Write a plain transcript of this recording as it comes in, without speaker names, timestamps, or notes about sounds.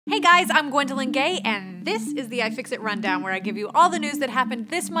Hey guys, I'm Gwendolyn Gay, and this is the iFixit Rundown, where I give you all the news that happened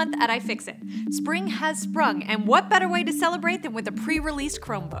this month at iFixit. Spring has sprung, and what better way to celebrate than with a pre-released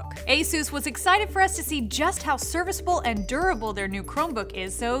Chromebook? ASUS was excited for us to see just how serviceable and durable their new Chromebook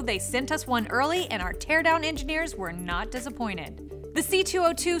is, so they sent us one early, and our teardown engineers were not disappointed. The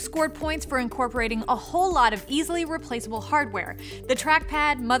C202 scored points for incorporating a whole lot of easily replaceable hardware. The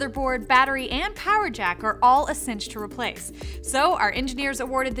trackpad, motherboard, battery, and power jack are all a cinch to replace. So our engineers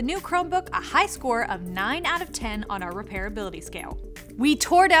awarded the new Chromebook a high score of 9 out of 10 on our repairability scale. We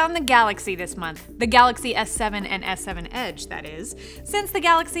tore down the Galaxy this month, the Galaxy S7 and S7 Edge, that is. Since the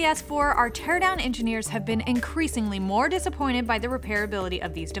Galaxy S4, our teardown engineers have been increasingly more disappointed by the repairability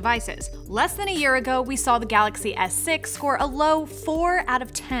of these devices. Less than a year ago, we saw the Galaxy S6 score a low 4 out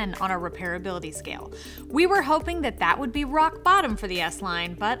of 10 on our repairability scale. We were hoping that that would be rock bottom for the S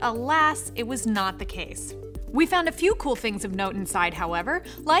line, but alas, it was not the case. We found a few cool things of note inside, however,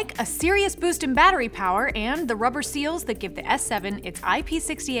 like a serious boost in battery power and the rubber seals that give the S7 its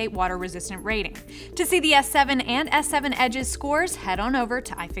IP68 water-resistant rating. To see the S7 and S7 Edge's scores, head on over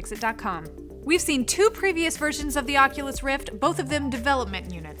to iFixit.com. We've seen two previous versions of the Oculus Rift, both of them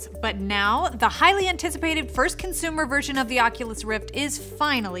development units, but now the highly anticipated first consumer version of the Oculus Rift is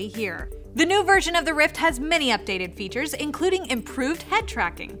finally here. The new version of the Rift has many updated features, including improved head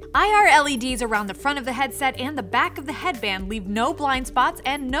tracking. IR LEDs around the front of the headset and the back of the headband leave no blind spots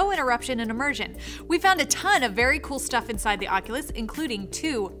and no interruption in immersion. We found a ton of very cool stuff inside the Oculus, including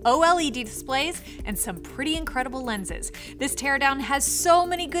 2 OLED displays and some pretty incredible lenses. This teardown has so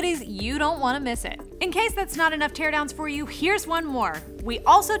many goodies, you don't want to miss it. In case that's not enough teardowns for you, here's one more. We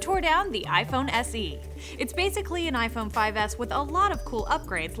also tore down the iPhone SE. It's basically an iPhone 5S with a lot of cool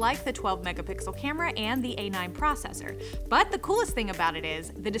upgrades like the 12-megapixel camera and the A9 processor. But the coolest thing about it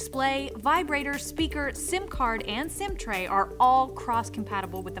is the display, vibrator, speaker, SIM card, and SIM tray are all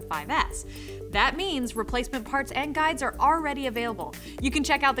cross-compatible with the 5S. That means replacement parts and guides are already available. You can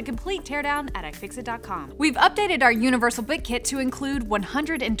check out the complete teardown at iFixit.com. We've updated our universal bit kit to include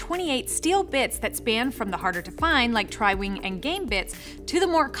 128 steel bits that span from the harder to find, like tri-wing and game bits, to the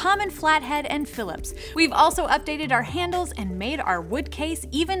more common flathead and Phillips. We've also updated our handles and made our wood case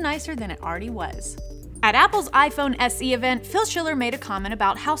even nicer than it already was. At Apple's iPhone SE event, Phil Schiller made a comment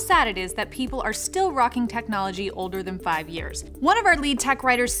about how sad it is that people are still rocking technology older than 5 years. One of our lead tech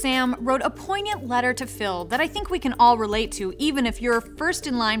writers, Sam, wrote a poignant letter to Phil that I think we can all relate to, even if you're first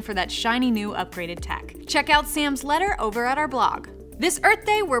in line for that shiny new upgraded tech. Check out Sam's letter over at our blog. This Earth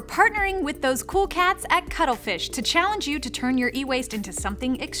Day, we're partnering with those cool cats at Cuttlefish to challenge you to turn your e-waste into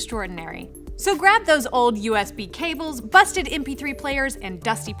something extraordinary. So grab those old USB cables, busted MP3 players, and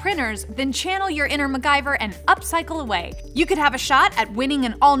dusty printers, then channel your inner MacGyver and upcycle away. You could have a shot at winning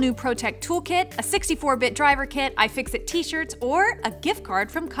an all-new ProTech toolkit, a 64-bit driver kit, iFixit t-shirts, or a gift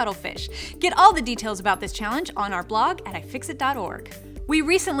card from Cuttlefish. Get all the details about this challenge on our blog at iFixit.org. We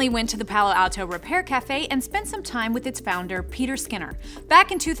recently went to the Palo Alto Repair Cafe and spent some time with its founder, Peter Skinner.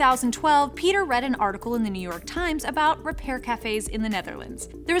 Back in 2012, Peter read an article in the New York Times about repair cafes in the Netherlands.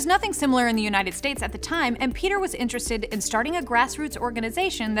 There was nothing similar in the United States at the time, and Peter was interested in starting a grassroots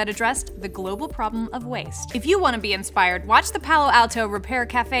organization that addressed the global problem of waste. If you want to be inspired, watch the Palo Alto Repair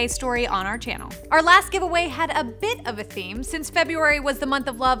Cafe story on our channel. Our last giveaway had a bit of a theme. Since February was the month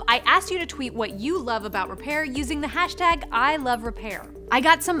of love, I asked you to tweet what you love about repair using the hashtag #ILoveRepair. I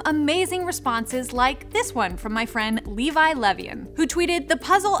got some amazing responses like this one from my friend Levi Levian, who tweeted, "The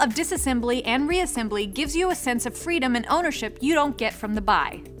puzzle of disassembly and reassembly gives you a sense of freedom and ownership you don't get from the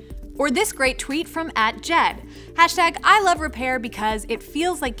buy." Or this great tweet from @Jed, hashtag #ILoveRepair because it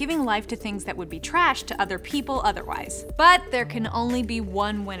feels like giving life to things that would be trash to other people otherwise. But there can only be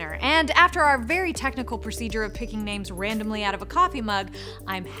one winner, and after our very technical procedure of picking names randomly out of a coffee mug,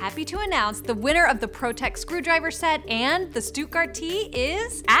 I'm happy to announce the winner of the ProTech screwdriver set and the Stuttgart tee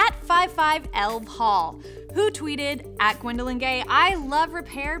is @55elvhall, who tweeted @Gwendolyn Gay, "I love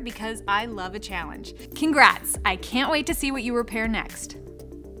repair because I love a challenge." Congrats! I can't wait to see what you repair next.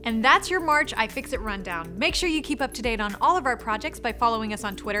 And that's your March iFixit Rundown. Make sure you keep up to date on all of our projects by following us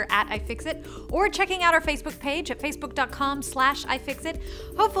on Twitter @iFixit or checking out our Facebook page at facebook.com/iFixit.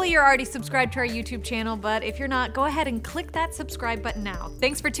 Hopefully you're already subscribed to our YouTube channel, but if you're not, go ahead and click that subscribe button now.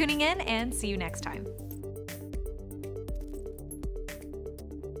 Thanks for tuning in and see you next time.